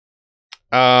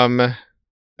I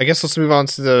guess let's move on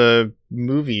to the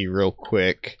movie real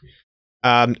quick.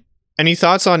 Any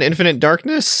thoughts on Infinite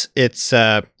Darkness? It's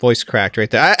voice cracked right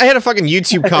there. I had a fucking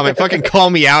YouTube comment fucking call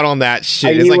me out on that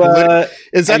shit. It's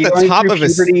is that the top of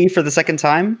his puberty for the second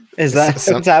time? Is that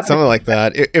what's happening? Something like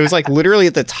that. It was like literally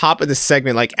at the top of the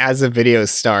segment, like as the video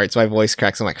starts, my voice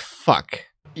cracks. I'm like, fuck.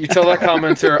 You tell that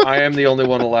commenter I am the only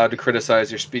one allowed to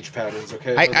criticize your speech patterns,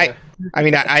 okay? I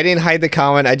mean, I didn't hide the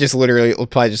comment. I just literally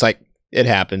replied, just like, it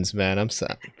happens, man. I'm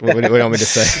sorry. What do you want me to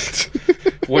say?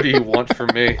 What do you want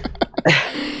from me?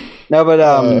 No,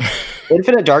 but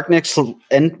Infinite Darkness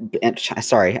and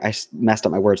sorry, I messed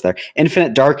up my words there.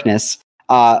 Infinite Darkness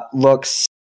looks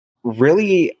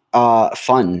really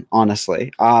fun,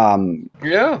 honestly.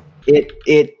 Yeah.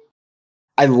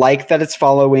 I like that it's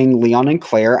following Leon and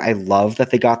Claire. I love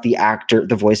that they got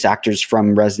the voice actors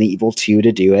from Resident Evil 2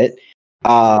 to do it.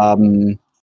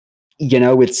 You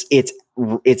know,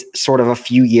 it's sort of a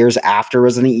few years after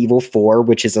Resident Evil 4,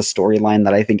 which is a storyline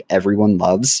that I think everyone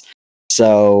loves.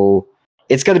 So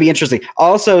it's going to be interesting.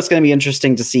 Also, it's going to be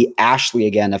interesting to see Ashley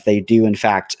again if they do in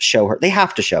fact show her. They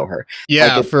have to show her.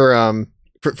 Yeah, like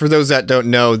for those that don't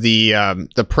know,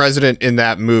 the president in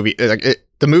that movie,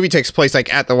 the movie takes place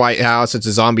like at the White House. It's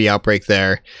a zombie outbreak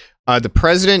there. The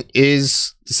president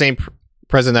is the same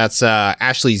president that's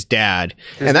Ashley's dad.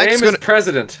 His name is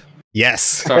President. Yes.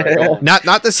 Sorry.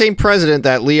 Not the same president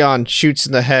that Leon shoots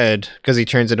in the head because he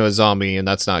turns into a zombie, and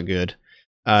that's not good.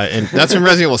 And that's from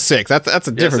Resident Evil 6. That's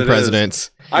a different president.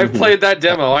 I've played that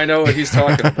demo. I know what he's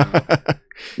talking about.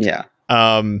 Yeah.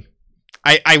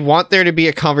 I want there to be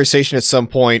a conversation at some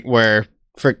point where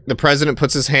the president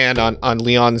puts his hand on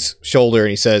Leon's shoulder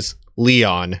and he says,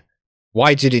 "Leon,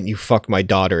 why didn't you fuck my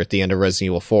daughter at the end of Resident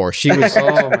Evil 4? She was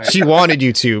she wanted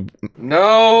you to."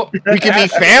 No, we can be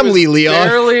family, Leon.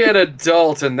 Barely an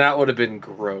adult, and that would have been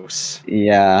gross.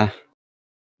 Yeah.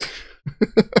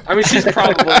 I mean, she's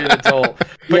probably an adult,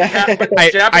 but, Yeah.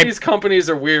 but Japanese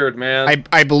companies are weird, man.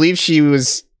 I believe she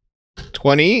was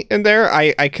 20 in there.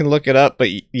 I can look it up, but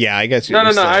yeah, I guess. No.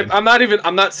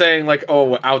 I'm not saying like,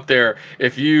 oh, out there,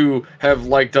 if you have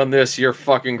like done this, you're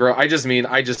fucking gross. I just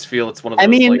feel it's one of those.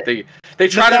 Like they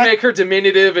try to make her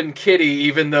diminutive and kitty,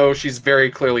 even though she's very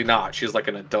clearly not. She's like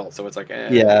an adult, so it's like,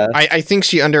 yeah. I think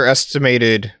she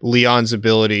underestimated Leon's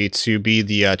ability to be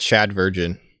the Chad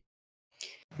virgin.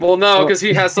 Well, no, because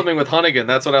he has something with Hunnigan.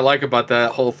 That's what I like about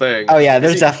that whole thing. Oh yeah,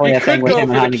 there's definitely a thing with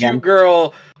him and Hunnigan. Cute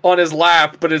girl on his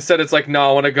lap, but instead it's like, no,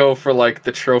 I want to go for like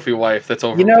the trophy wife that's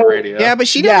over the radio. Yeah, but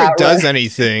she never does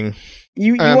anything.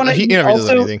 You want to? He never does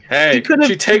anything. Hey,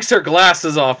 she takes her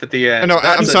glasses off at the end. No,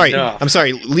 I'm sorry. I'm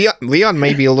sorry. Leon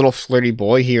may be a little flirty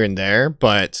boy here and there,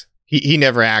 but he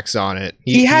never acts on it.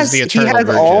 He has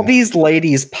all these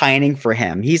ladies pining for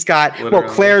him. He's got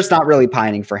Claire's not really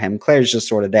pining for him. Claire's just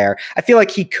sort of there. I feel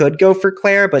like he could go for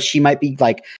Claire, but she might be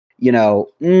like,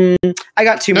 I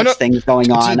got too much things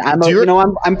going on.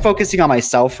 I'm focusing on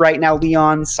myself right now,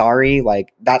 Leon. Sorry,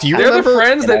 like that. They're the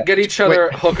friends that get each other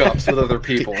hookups with other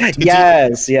people.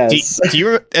 Yes. Do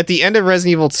you at the end of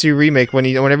Resident Evil 2 remake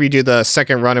whenever you do the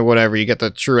second run or whatever, you get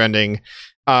the true ending.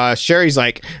 Sherry's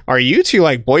like, "Are you two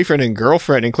like boyfriend and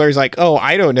girlfriend?" And Claire's like, "Oh,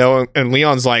 I don't know." And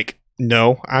Leon's like,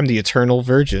 "No, I'm the eternal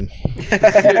virgin."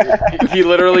 He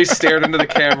literally stared into the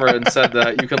camera and said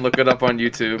that. You can look it up on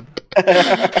YouTube.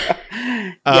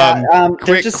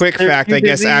 Quick fact, I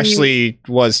guess Ashley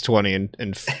was 20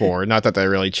 and 4. Not that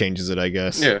really changes it, I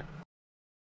guess. Yeah.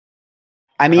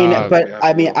 I mean,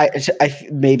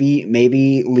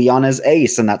 maybe Leon is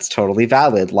ace, and that's totally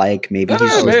valid. Like maybe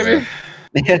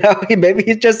maybe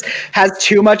he just has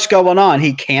too much going on.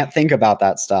 He can't think about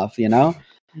that stuff,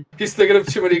 He's thinking of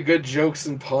too many good jokes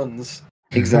and puns.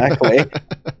 Exactly.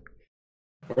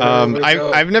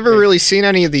 I've never really seen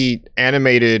any of the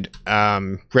animated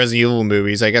Resident Evil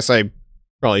movies. I guess I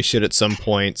probably should at some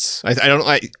points. I don't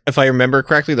if I remember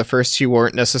correctly, the first two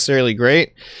weren't necessarily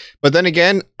great. But then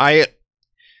again, I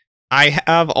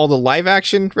have all the live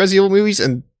action Resident Evil movies,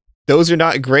 and those are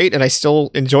not great, and I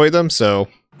still enjoy them. So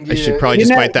I should probably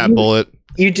just bite that bullet.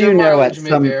 You do know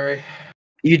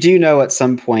at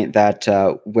some point that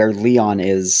where Leon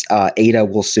is, Ada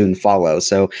will soon follow.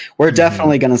 So we're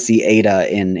definitely going to see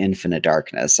Ada in Infinite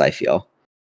Darkness, I feel.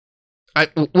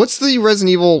 What's the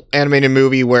Resident Evil animated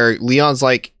movie where Leon's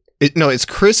like, it's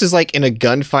Chris is like in a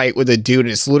gunfight with a dude,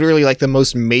 and it's literally like the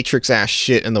most Matrix ass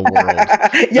shit in the world.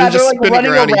 Yeah, they're like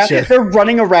running around. They're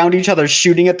running around each other,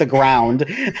 shooting at the ground.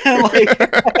 I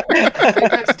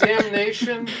think that's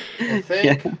Damnation. I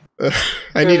think. Yeah.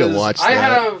 I need to watch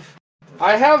that.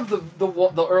 I have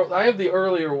the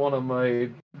earlier one on my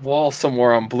wall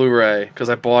somewhere on Blu-ray because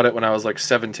I bought it when I was like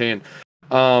 17.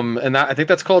 And I think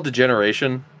that's called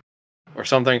Degeneration or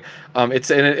something.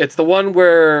 It's the one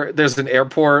where there's an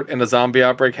airport and a zombie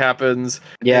outbreak happens.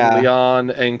 Yeah, and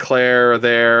Leon and Claire are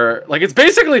there. Like it's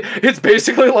basically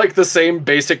like the same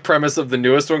basic premise of the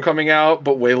newest one coming out,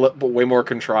 but way more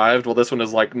contrived. Well, this one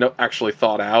is like actually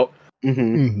thought out.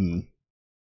 Man,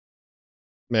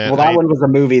 well, that one was a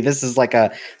movie. This is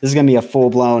gonna be a full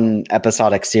blown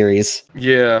episodic series.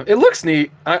 Yeah, it looks neat.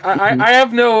 I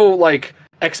have no like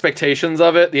expectations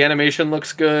of it. The animation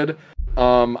looks good.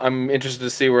 I'm interested to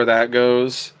see where that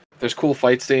goes. If there's cool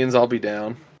fight scenes, I'll be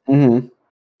down.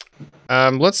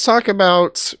 Let's talk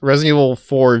about Resident Evil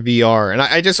 4 VR. And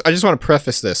I just want to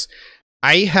preface this.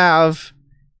 I have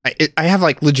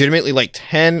like legitimately like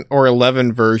 10 or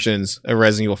 11 versions of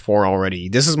Resident Evil 4 already.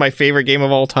 This is my favorite game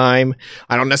of all time.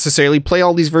 I don't necessarily play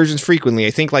all these versions frequently.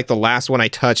 I think like the last one I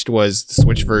touched was the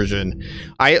Switch version.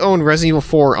 I own Resident Evil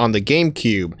 4 on the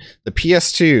GameCube, the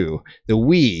PS2, the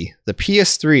Wii, the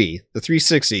PS3, the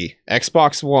 360,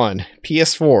 Xbox One,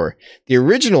 PS4, the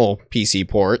original PC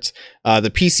ports,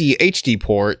 the PC HD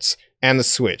ports, and the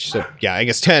Switch. So yeah, I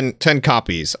guess 10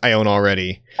 copies I own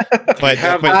already. But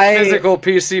have a physical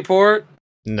PC port?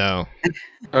 No.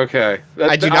 Okay.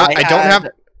 I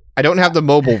don't have the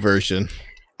mobile version.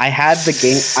 I had the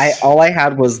game. All I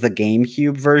had was the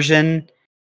GameCube version,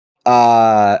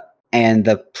 and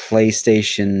the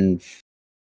PlayStation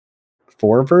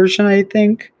 4 version. I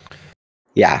think.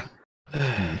 Yeah.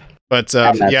 But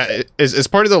yeah, as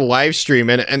part of the live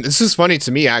stream, and this is funny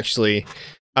to me actually.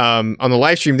 On the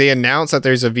live stream, they announced that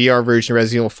there's a VR version of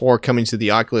Resident Evil 4 coming to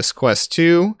the Oculus Quest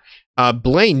 2.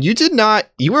 Blaine, you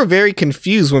were very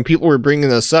confused when people were bringing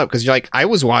this up because you're like, I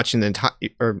was watching the entire,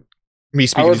 or me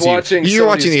speaking to you. You were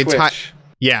watching the entire,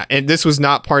 yeah, and this was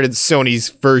not part of Sony's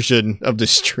version of the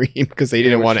stream because they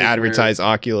didn't want to advertise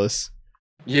Oculus.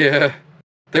 Yeah,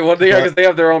 because they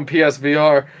have their own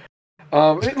PSVR.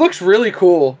 It looks really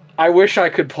cool. I wish I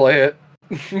could play it.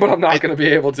 But I'm not going to be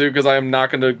able to because I am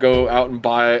not going to go out and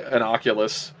buy an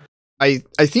Oculus. I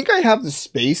think I have the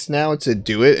space now to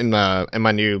do it in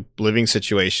my new living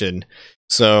situation.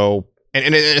 So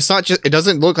and it's not just, it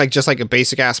doesn't look like just like a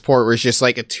basic ass port where it's just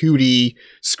like a 2D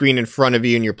screen in front of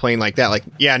you and you're playing like that. Like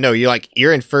yeah, no,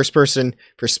 you're in first person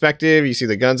perspective. You see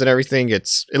the guns and everything. It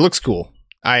looks cool.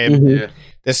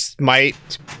 This might,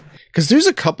 because there's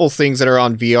a couple things that are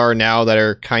on VR now that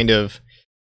are kind of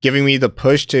giving me the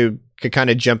push to could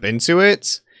kind of jump into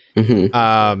it.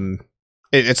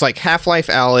 It's like Half-Life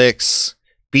Alyx,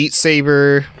 Beat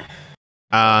Saber,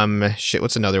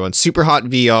 what's another one? Super Hot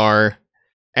VR,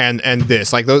 and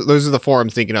this. Like those are the four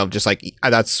I'm thinking of. Just like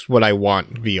that's what I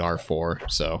want VR for.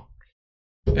 So,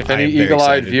 if any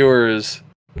eagle-eyed viewers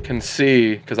can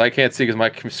see, because I can't see because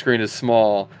my screen is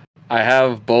small, I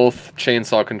have both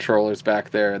chainsaw controllers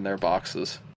back there in their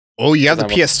boxes. Oh, you have the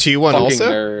PS2 one also?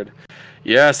 Nerd.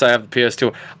 Yes, I have the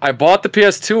PS2. I bought the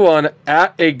PS2 one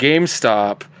at a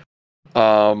GameStop.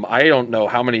 I don't know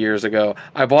how many years ago.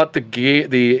 I bought the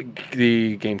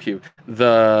GameCube.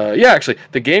 The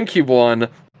GameCube one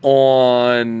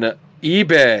on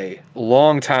eBay a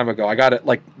long time ago. I got it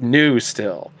like new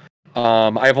still.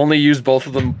 I've only used both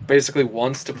of them basically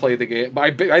once to play the game.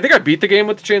 I think I beat the game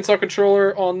with the chainsaw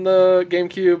controller on the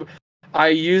GameCube. I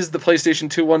used the PlayStation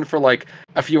 2 one for like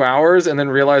a few hours and then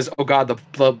realized, oh god, the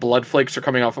blood flakes are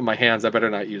coming off of my hands. I better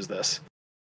not use this.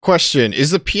 Question,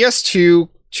 is the PS2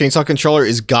 chainsaw controller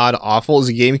is god awful as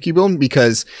a GameCube one?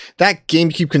 Because that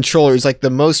GameCube controller is like the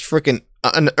most freaking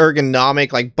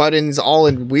unergonomic, like buttons all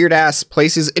in weird ass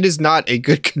places. It is not a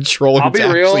good controller to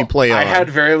actually play on. I had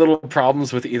very little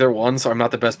problems with either one, so I'm not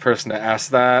the best person to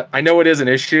ask that. I know it is an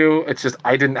issue. It's just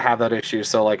I didn't have that issue,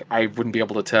 so like I wouldn't be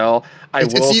able to tell. I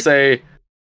will say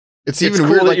it's even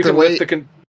weird, like the way.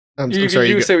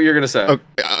 You say what you're gonna say.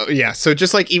 Yeah, so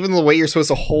just like even the way you're supposed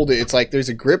to hold it, it's like there's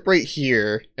a grip right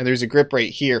here and there's a grip right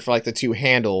here for like the two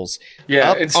handles.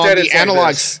 Yeah, instead it's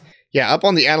analog. Yeah, up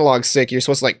on the analog stick, you're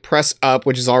supposed to like press up,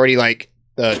 which is already like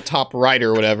the top right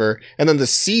or whatever, and then the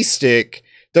C stick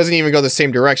doesn't even go the same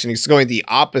direction; it's going the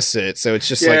opposite. So it's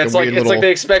just it's like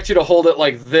they expect you to hold it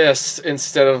like this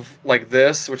instead of like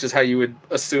this, which is how you would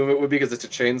assume it would be because it's a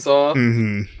chainsaw.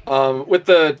 With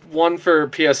the one for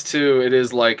PS2, it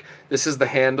is like this is the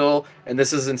handle, and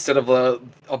this is instead of a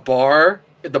bar,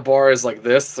 the bar is like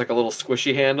this. It's like a little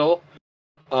squishy handle.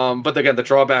 But again, the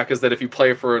drawback is that if you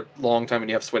play for a long time and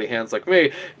you have sweaty hands like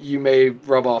me, you may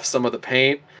rub off some of the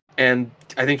paint. And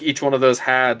I think each one of those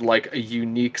had like a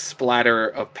unique splatter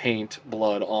of paint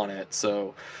blood on it.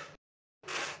 So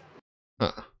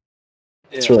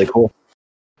it's really cool.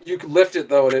 You can lift it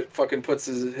though, and it fucking puts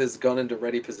his gun into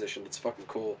ready position. It's fucking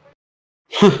cool.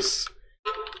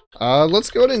 Let's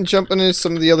go ahead and jump into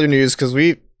some of the other news because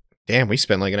we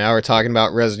spent like an hour talking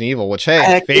about Resident Evil, which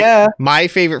my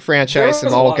favorite franchise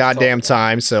of all goddamn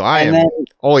time. So I am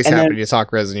always happy to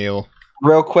talk Resident Evil.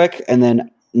 Real quick, and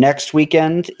then next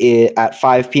weekend at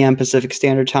 5 p.m. Pacific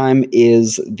Standard Time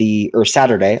or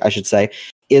Saturday, I should say,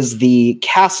 is the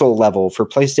castle level for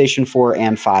PlayStation 4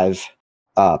 and 5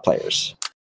 players.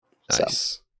 Nice.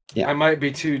 So, yeah. I might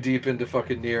be too deep into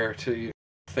fucking Nier to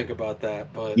think about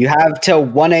that, but you have till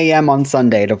 1 a.m. on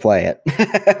Sunday to play it.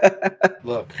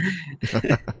 Look,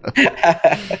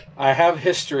 I have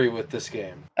history with this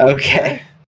game. Okay.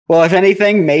 Well, if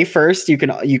anything, May 1st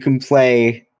you can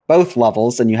play both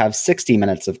levels, and you have 60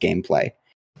 minutes of gameplay.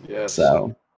 Yes.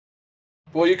 So,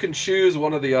 well, you can choose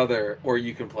one or the other, or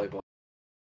you can play both.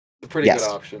 It's a pretty good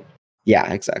option.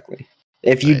 Yeah, exactly.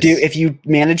 If you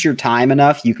manage your time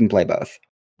enough, you can play both.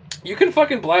 You can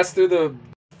fucking blast through the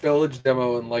village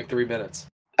demo in like 3 minutes.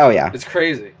 Oh yeah, it's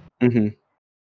crazy. Mm-hmm.